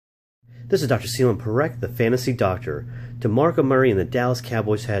This is Dr. Selene Parekh, the Fantasy Doctor. Demarco Murray and the Dallas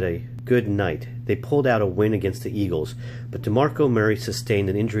Cowboys had a good night. They pulled out a win against the Eagles, but Demarco Murray sustained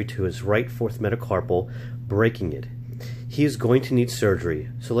an injury to his right fourth metacarpal, breaking it. He is going to need surgery,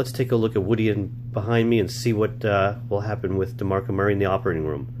 so let's take a look at Woody behind me and see what will happen with Demarco Murray in the operating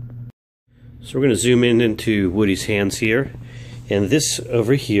room. So we're going to zoom in into Woody's hands here, and this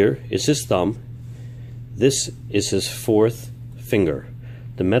over here is his thumb. This is his fourth finger.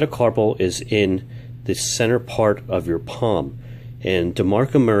 The metacarpal is in the center part of your palm, and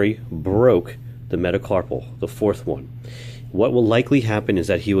Demarco Murray broke the metacarpal, the fourth one. What will likely happen is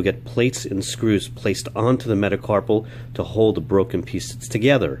that he will get plates and screws placed onto the metacarpal to hold the broken pieces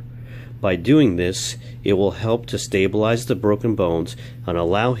together. By doing this, it will help to stabilize the broken bones and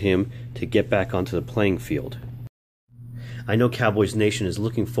allow him to get back onto the playing field. I know Cowboys Nation is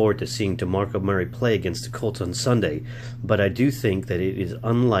looking forward to seeing Demarco Murray play against the Colts on Sunday, but I do think that it is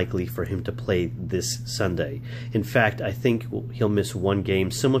unlikely for him to play this Sunday. In fact, I think he'll miss one game,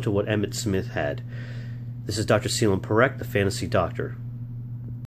 similar to what Emmitt Smith had. This is Dr. Selene Parekh, the Fantasy Doctor.